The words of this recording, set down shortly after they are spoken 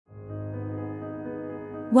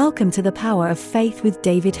Welcome to the Power of Faith with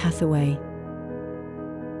David Hathaway.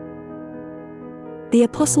 The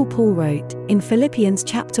Apostle Paul wrote in Philippians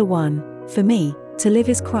chapter 1, "For me, to live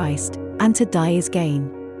is Christ, and to die is gain."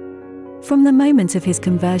 From the moment of his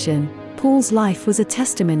conversion, Paul's life was a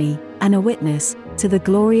testimony and a witness to the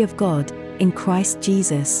glory of God in Christ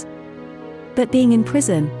Jesus. But being in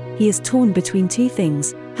prison, he is torn between two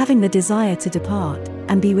things, having the desire to depart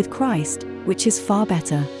and be with Christ, which is far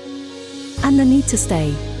better, and the need to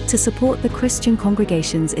stay, to support the Christian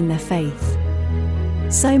congregations in their faith.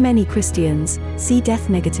 So many Christians see death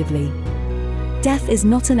negatively. Death is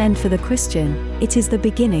not an end for the Christian, it is the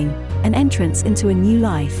beginning, an entrance into a new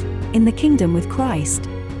life, in the kingdom with Christ.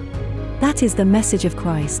 That is the message of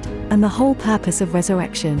Christ, and the whole purpose of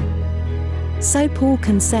resurrection. So Paul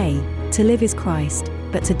can say, to live is Christ,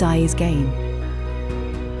 but to die is gain.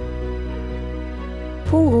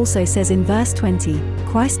 Paul also says in verse 20,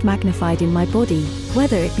 Christ magnified in my body,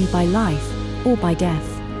 whether it be by life or by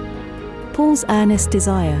death. Paul's earnest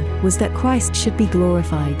desire was that Christ should be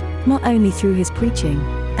glorified, not only through his preaching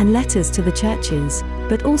and letters to the churches,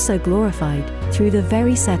 but also glorified through the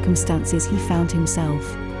very circumstances he found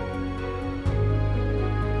himself.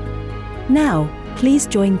 Now, please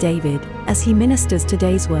join David as he ministers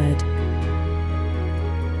today's word.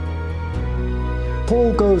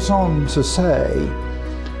 Paul goes on to say,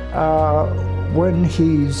 when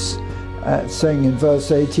he's saying in verse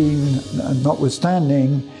 18,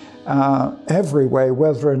 notwithstanding, every way,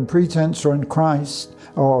 whether in pretense or in Christ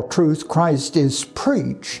or truth, Christ is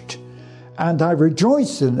preached, and I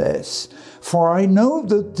rejoice in this, for I know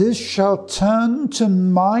that this shall turn to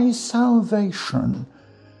my salvation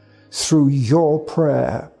through your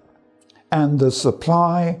prayer and the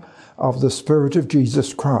supply of the Spirit of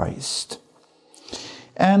Jesus Christ.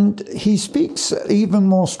 And he speaks even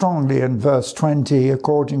more strongly in verse 20,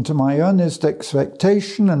 according to my earnest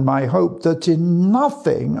expectation and my hope that in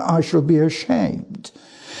nothing I shall be ashamed,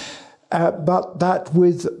 but that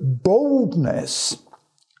with boldness,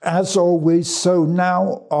 as always, so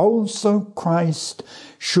now also Christ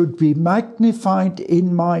should be magnified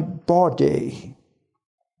in my body,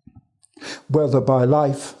 whether by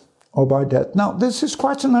life or by death. Now, this is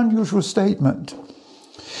quite an unusual statement,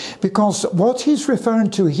 because what he's referring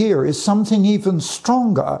to here is something even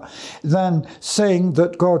stronger than saying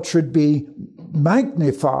that God should be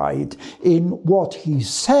magnified in what he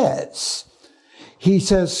says. He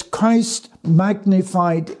says, Christ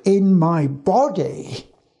magnified in my body,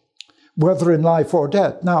 whether in life or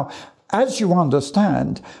death. Now, as you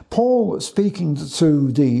understand, Paul, speaking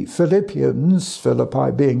to the Philippians,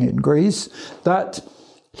 Philippi being in Greece, that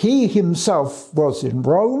he himself was in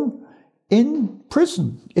Rome, in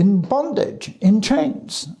prison, in bondage, in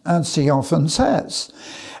chains, as he often says.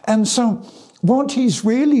 And so what he's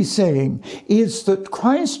really saying is that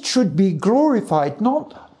Christ should be glorified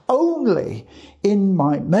not only in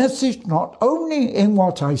my message, not only in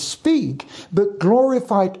what I speak, but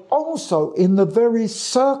glorified also in the very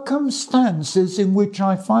circumstances in which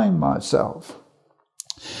I find myself.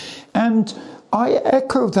 And I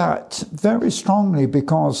echo that very strongly,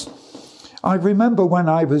 because I remember when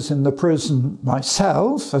I was in the prison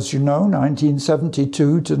myself, as you know, 1972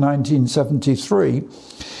 to 1973,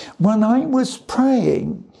 when I was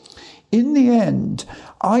praying, in the end,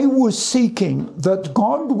 I was seeking that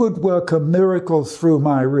God would work a miracle through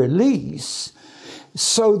my release,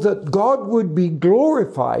 so that God would be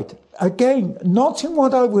glorified, again, not in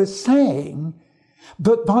what I was saying,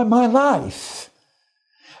 but by my life,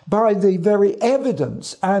 by the very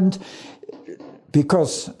evidence. And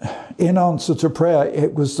because in answer to prayer,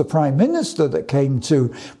 it was the Prime Minister that came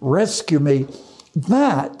to rescue me,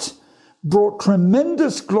 that brought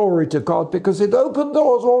tremendous glory to God, because it opened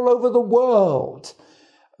doors all over the world.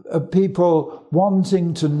 People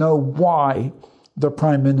wanting to know why the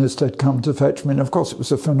Prime Minister had come to fetch me. And of course, it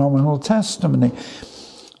was a phenomenal testimony.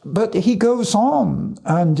 But he goes on,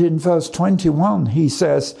 and in verse 21, he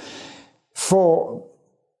says, for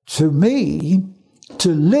to me, to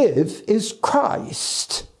live is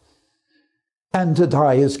Christ, and to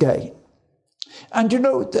die is gain. And you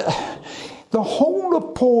know, the whole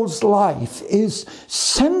of Paul's life is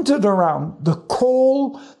centered around the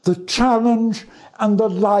call, the challenge, and the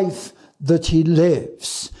life that he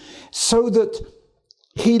lives. So that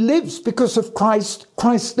he lives because of Christ.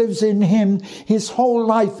 Christ lives in him. His whole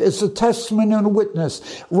life is a testimony and a witness.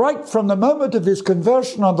 Right from the moment of his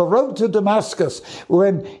conversion on the road to Damascus,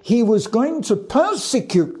 when he was going to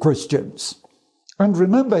persecute Christians. And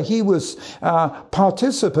remember, he was a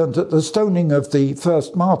participant at the stoning of the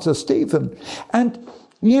first martyr, Stephen. And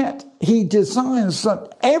yet he desires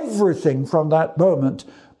that everything from that moment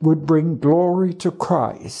would bring glory to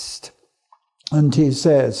Christ. And he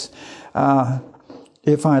says,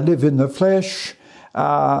 if I live in the flesh,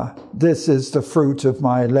 this is the fruit of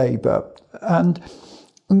my labor. And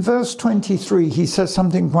in verse 23, he says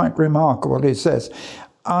something quite remarkable. He says,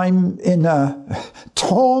 I'm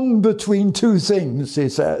torn between two things, he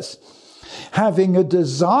says. Having a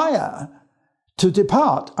desire to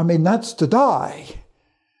depart, I mean, that's to die,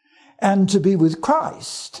 and to be with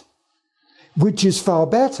Christ, which is far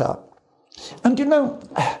better. And you know,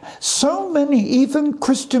 so many, even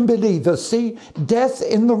Christian believers, see death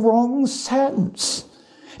in the wrong sense.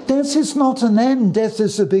 Death is not an end, death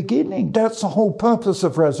is a beginning. That's the whole purpose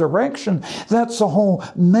of resurrection. That's the whole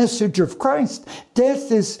message of Christ.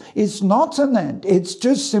 Death is not an end. It's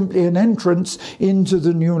just simply an entrance into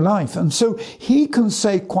the new life. And so he can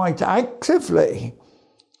say quite actively,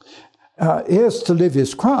 yes, to live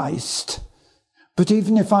is Christ, but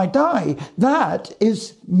even if I die, that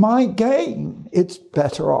is my gain. It's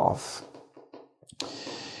better off.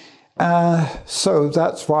 So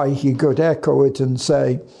that's why he could echo it and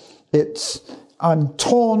say, I'm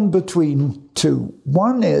torn between two.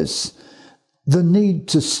 One is the need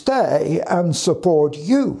to stay and support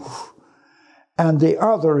you, and the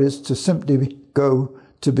other is to simply go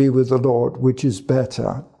to be with the Lord, which is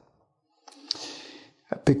better.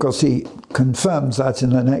 Because he confirms that in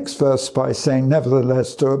the next verse by saying,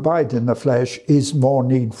 nevertheless, to abide in the flesh is more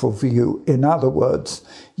needful for you. In other words,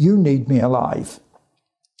 you need me alive.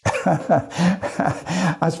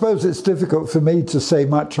 I suppose it's difficult for me to say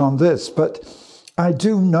much on this, but I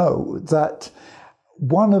do know that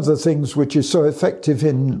one of the things which is so effective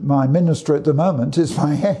in my ministry at the moment is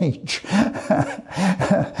my age.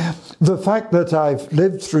 The fact that I've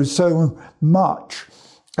lived through so much.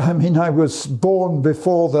 I mean, I was born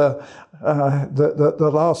before the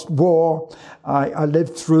last war. I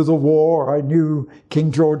lived through the war. I knew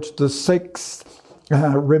King George VI.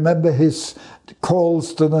 Remember his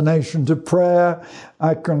calls to the nation to prayer.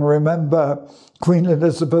 I can remember Queen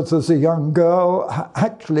Elizabeth as a young girl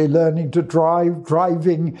actually learning to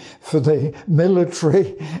driving for the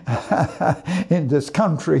military in this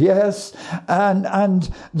country, yes, and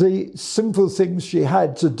the simple things she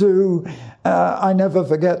had to do. I never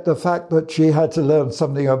forget the fact that she had to learn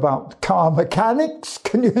something about car mechanics.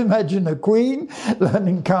 Can you imagine a queen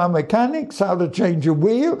learning car mechanics, how to change a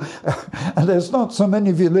wheel? And there's not so many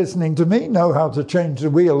of you listening to me know how to change the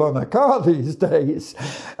wheel on a car these days.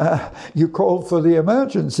 You call for the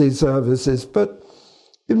emergency services, but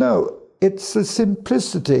you know, it's the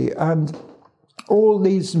simplicity and all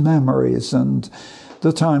these memories, and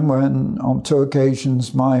the time when on two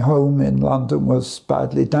occasions my home in London was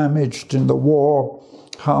badly damaged in the war,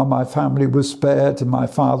 how my family was spared and my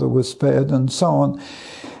father was spared and so on.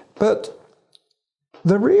 But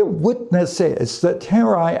the real witness is that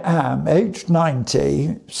here I am, aged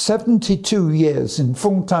 90, 72 years in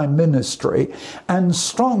full-time ministry, and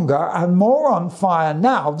stronger and more on fire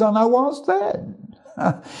now than I was then.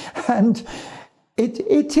 And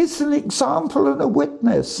it is an example and a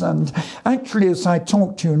witness. And actually, as I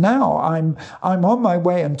talk to you now, I'm on my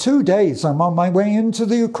way in 2 days. I'm on my way into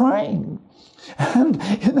the Ukraine. And,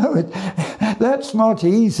 you know, that's not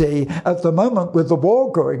easy at the moment with the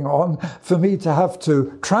war going on for me to have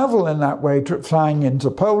to travel in that way, flying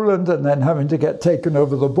into Poland and then having to get taken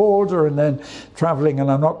over the border and then traveling,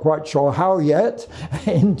 and I'm not quite sure how yet,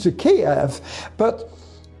 into Kiev. But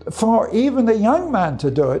for even a young man to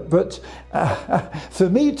do it, but for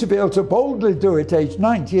me to be able to boldly do it age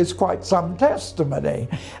 90 is quite some testimony.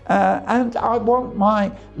 And I want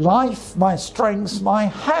my life, my strengths, my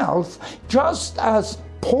health, just as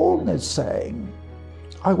Paul is saying,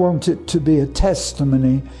 I want it to be a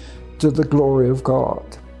testimony to the glory of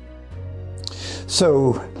God.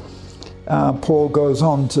 So Paul goes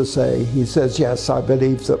on to say, he says, yes, I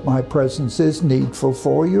believe that my presence is needful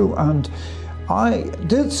for you, and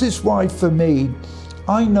this is why for me,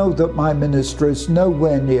 I know that my ministry is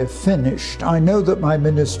nowhere near finished. I know that my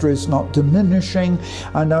ministry is not diminishing.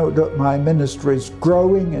 I know that my ministry is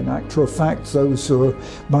growing. In actual fact, those who are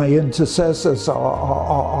my intercessors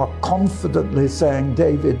are confidently saying,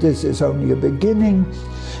 David, this is only a beginning.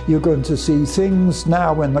 You're going to see things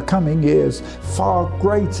now in the coming years far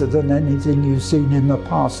greater than anything you've seen in the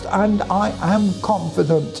past. And I am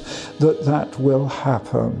confident that that will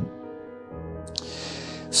happen.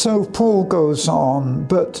 So Paul goes on,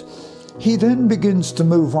 but he then begins to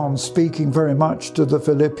move on, speaking very much to the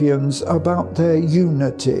Philippians about their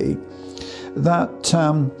unity. That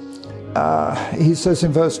he says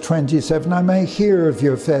in verse 27, I may hear of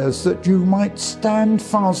your affairs, that you might stand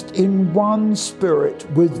fast in one spirit,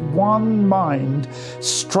 with one mind,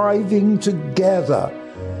 striving together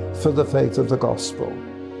for the faith of the gospel.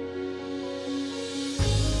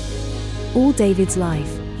 All David's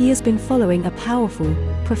life, he has been following a powerful,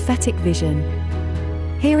 prophetic vision.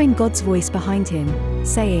 Hearing God's voice behind him,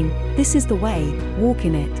 saying, "This is the way, walk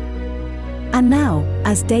in it." And now,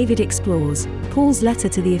 as David explores Paul's letter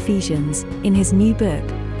to the Ephesians, in his new book,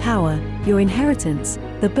 Power, Your Inheritance,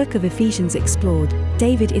 the book of Ephesians explored,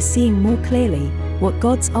 David is seeing more clearly what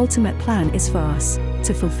God's ultimate plan is for us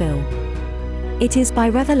to fulfill. It is by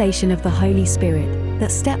revelation of the Holy Spirit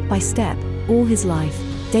that step by step, all his life,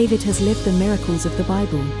 David has lived the miracles of the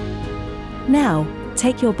Bible. Now,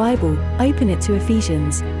 take your Bible, open it to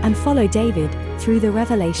Ephesians, and follow David through the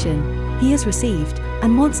revelation he has received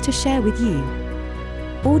and wants to share with you.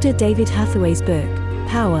 Order David Hathaway's book,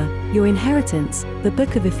 Power, Your Inheritance, the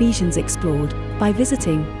book of Ephesians explored, by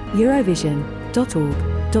visiting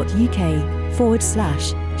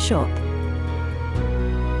eurovision.org.uk/shop.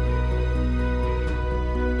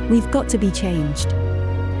 We've got to be changed,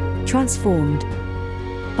 transformed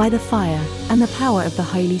by the fire and the power of the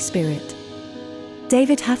Holy Spirit.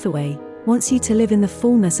 David Hathaway wants you to live in the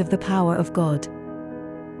fullness of the power of God.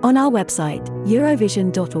 On our website,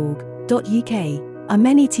 eurovision.org.uk, are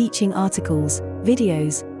many teaching articles,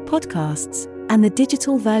 videos, podcasts, and the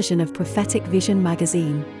digital version of Prophetic Vision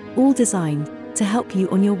magazine, all designed to help you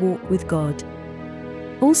on your walk with God.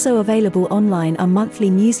 Also available online are monthly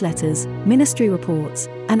newsletters, ministry reports,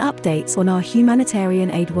 and updates on our humanitarian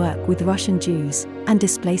aid work with Russian Jews and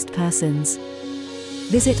displaced persons.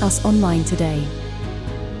 Visit us online today.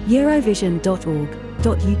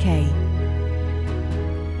 eurovision.org.uk.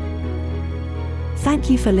 Thank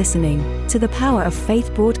you for listening to the Power of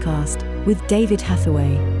Faith broadcast with David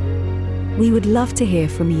Hathaway. We would love to hear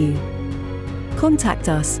from you. Contact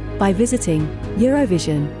us by visiting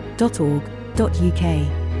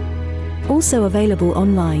eurovision.org.uk. Also available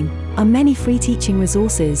online are many free teaching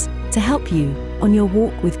resources to help you on your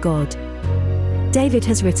walk with God. David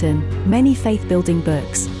has written many faith-building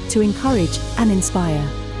books to encourage and inspire.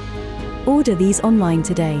 Order these online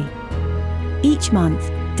today. Each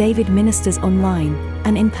month, David ministers online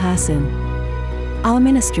and in person. Our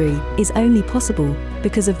ministry is only possible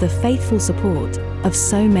because of the faithful support of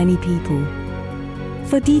so many people.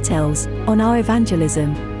 For details on our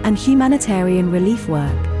evangelism and humanitarian relief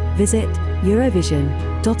work, visit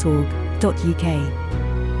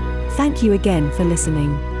eurovision.org.uk. Thank you again for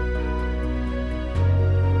listening.